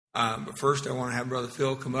But first, I want to have Brother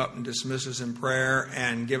Phil come up and dismiss us in prayer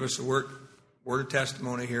and give us a word of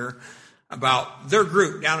testimony here about their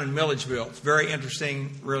group down in Milledgeville. It's very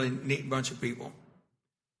interesting, really neat bunch of people.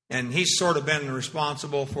 And he's sort of been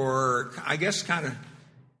responsible for, I guess, kind of,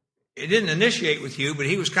 it didn't initiate with you, but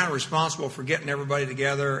he was kind of responsible for getting everybody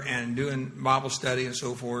together and doing Bible study and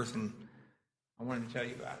so forth. And I wanted to tell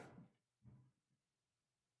you about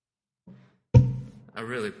it. I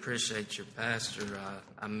really appreciate your pastor.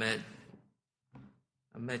 I met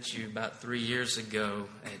you about 3 years ago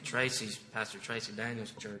at Pastor Tracy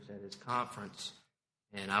Daniels' church at his conference,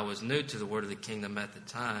 and I was new to the Word of the Kingdom at the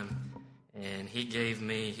time. And he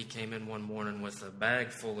came in one morning with a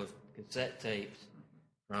bag full of cassette tapes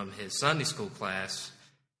from his Sunday school class,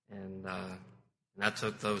 and I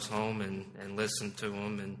took those home and listened to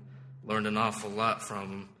them and learned an awful lot from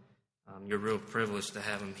them. You're real privileged to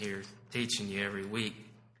have him here teaching you every week.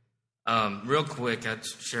 Real quick, I'd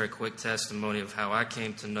share a quick testimony of how I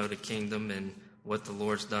came to know the kingdom and what the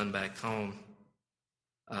Lord's done back home.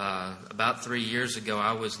 About 3 years ago,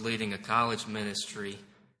 I was leading a college ministry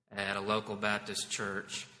at a local Baptist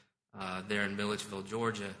church there in Milledgeville,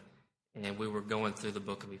 Georgia, and we were going through the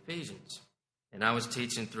book of Ephesians. And I was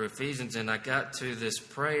teaching through Ephesians, and I got to this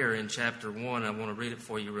prayer in chapter 1. I want to read it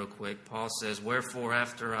for you real quick. Paul says, "Wherefore,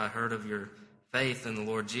 after I heard of your faith in the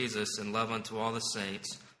Lord Jesus and love unto all the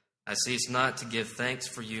saints, I cease not to give thanks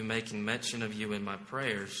for you, making mention of you in my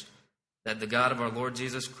prayers, that the God of our Lord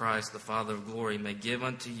Jesus Christ, the Father of glory, may give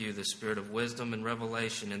unto you the spirit of wisdom and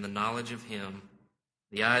revelation in the knowledge of him,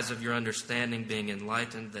 the eyes of your understanding being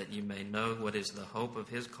enlightened, that you may know what is the hope of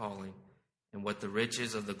his calling, and what the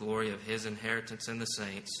riches of the glory of his inheritance in the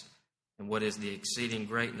saints, and what is the exceeding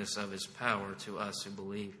greatness of his power to us who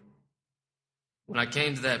believe." When I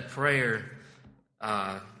came to that prayer,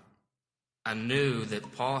 I knew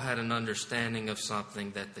that Paul had an understanding of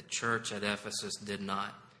something that the church at Ephesus did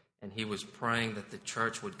not, and he was praying that the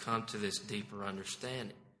church would come to this deeper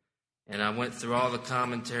understanding. And I went through all the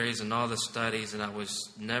commentaries and all the studies, and I was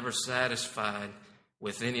never satisfied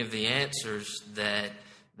with any of the answers that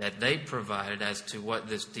they provided as to what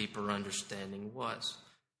this deeper understanding was.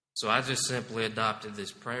 So I just simply adopted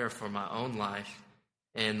this prayer for my own life,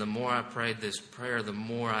 and the more I prayed this prayer, the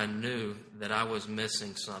more I knew that I was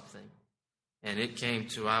missing something. And it came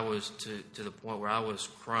to the point where I was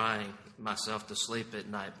crying myself to sleep at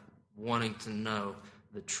night, wanting to know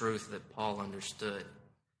the truth that Paul understood.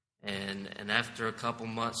 And after a couple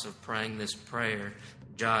months of praying this prayer,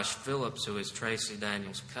 Josh Phillips, who is Tracy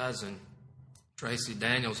Daniels' cousin, Tracy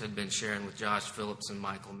Daniels had been sharing with Josh Phillips and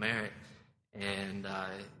Michael Merritt, and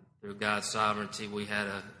through God's sovereignty, we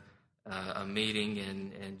had a meeting,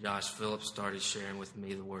 and Josh Phillips started sharing with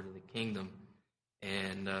me the Word of the Kingdom.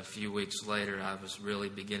 And a few weeks later, I was really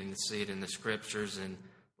beginning to see it in the Scriptures, and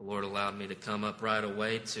the Lord allowed me to come up right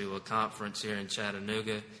away to a conference here in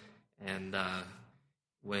Chattanooga, and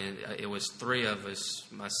when it was three of us,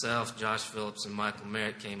 myself, Josh Phillips, and Michael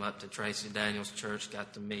Merritt, came up to Tracy Daniels' church,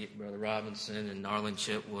 got to meet Brother Robinson and Arlen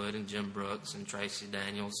Chitwood and Jim Brooks and Tracy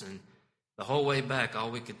Daniels. And the whole way back,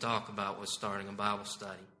 all we could talk about was starting a Bible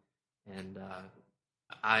study. And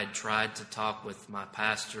I had tried to talk with my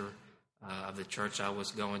pastor of the church I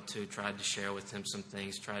was going to, tried to share with him some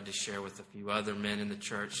things, tried to share with a few other men in the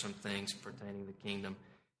church some things pertaining to the kingdom.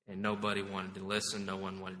 And nobody wanted to listen, no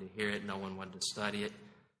one wanted to hear it, no one wanted to study it.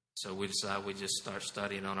 So we decided we'd just start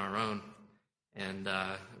studying on our own. And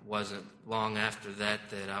it wasn't long after that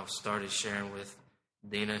I started sharing with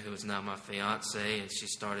Dina, who is now my fiance, and she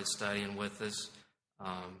started studying with us.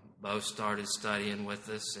 Bo started studying with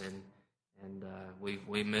us, and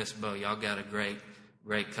we miss Bo. Y'all got a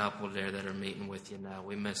great couple there that are meeting with you now.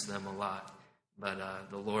 We miss them a lot. But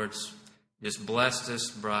the Lord's just blessed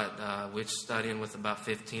us, we're studying with about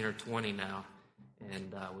 15 or 20 now.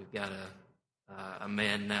 And we've got a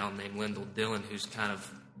man now named Lyndall Dillon who's kind of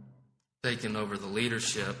taken over the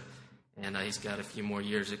leadership, and he's got a few more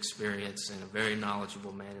years' experience and a very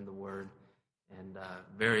knowledgeable man in the Word, and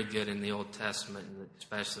very good in the Old Testament,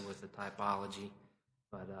 especially with the typology.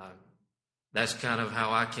 But that's kind of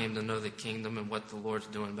how I came to know the kingdom and what the Lord's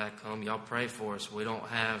doing back home. Y'all pray for us. We don't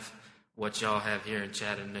have what y'all have here in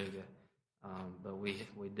Chattanooga, but we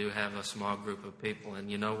do have a small group of people, and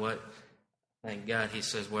you know what? Thank God, he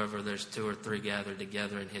says, wherever there's 2 or 3 gathered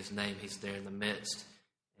together in his name, he's there in the midst.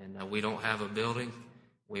 And we don't have a building.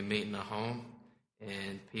 We meet in a home.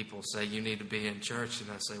 And people say, you need to be in church.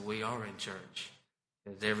 And I say, we are in church.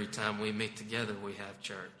 Because every time we meet together, we have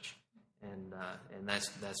church. And that's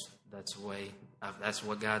the way, that's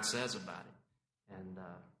what God says about it. And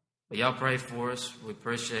but y'all pray for us. We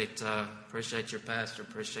appreciate your pastor,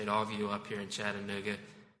 appreciate all of you up here in Chattanooga.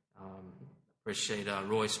 appreciate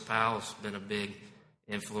Royce Powell's been a big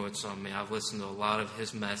influence on me. I've listened to a lot of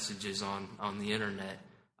his messages on the internet.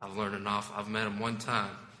 I've learned I've met him one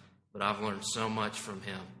time, but I've learned so much from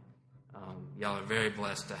him. Y'all are very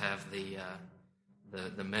blessed to have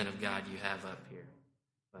the men of God you have up here.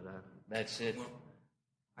 But that's it. Well,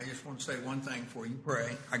 I just want to say one thing before you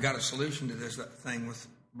pray. I got a solution to this thing with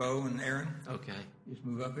Bo and Aaron. Okay. Just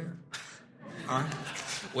move up here. All right.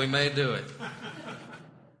 We may do it.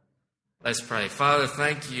 Let's pray. Father,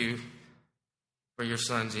 thank you for your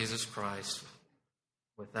Son, Jesus Christ.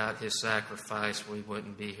 Without his sacrifice, we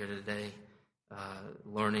wouldn't be here today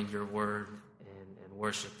learning your word and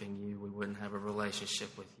worshiping you. We wouldn't have a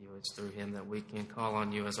relationship with you. It's through him that we can call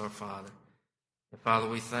on you as our Father. And Father,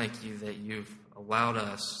 we thank you that you've allowed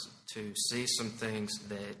us to see some things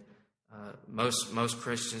that most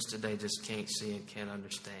Christians today just can't see and can't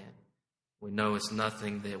understand. We know it's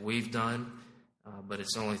nothing that we've done, but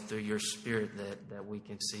it's only through your Spirit that we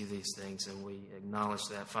can see these things, and we acknowledge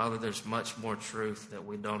that. Father, there's much more truth that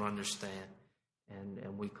we don't understand,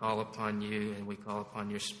 and we call upon you, and we call upon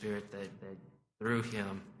your Spirit that through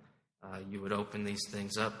him you would open these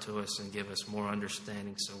things up to us and give us more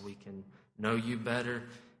understanding so we can know you better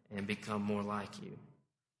and become more like you.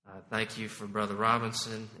 Thank you for Brother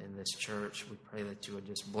Robinson and this church. We pray that you would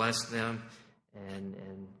just bless them and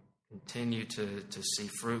continue to see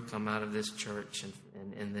fruit come out of this church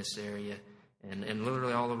and in this area and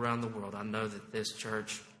literally all around the world. I know that this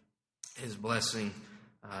church is blessing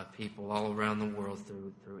people all around the world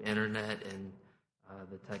through internet and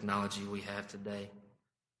the technology we have today.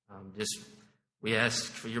 We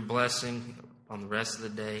ask for your blessing on the rest of the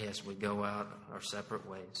day as we go out our separate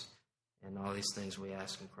ways. And all these things we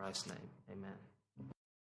ask in Christ's name. Amen.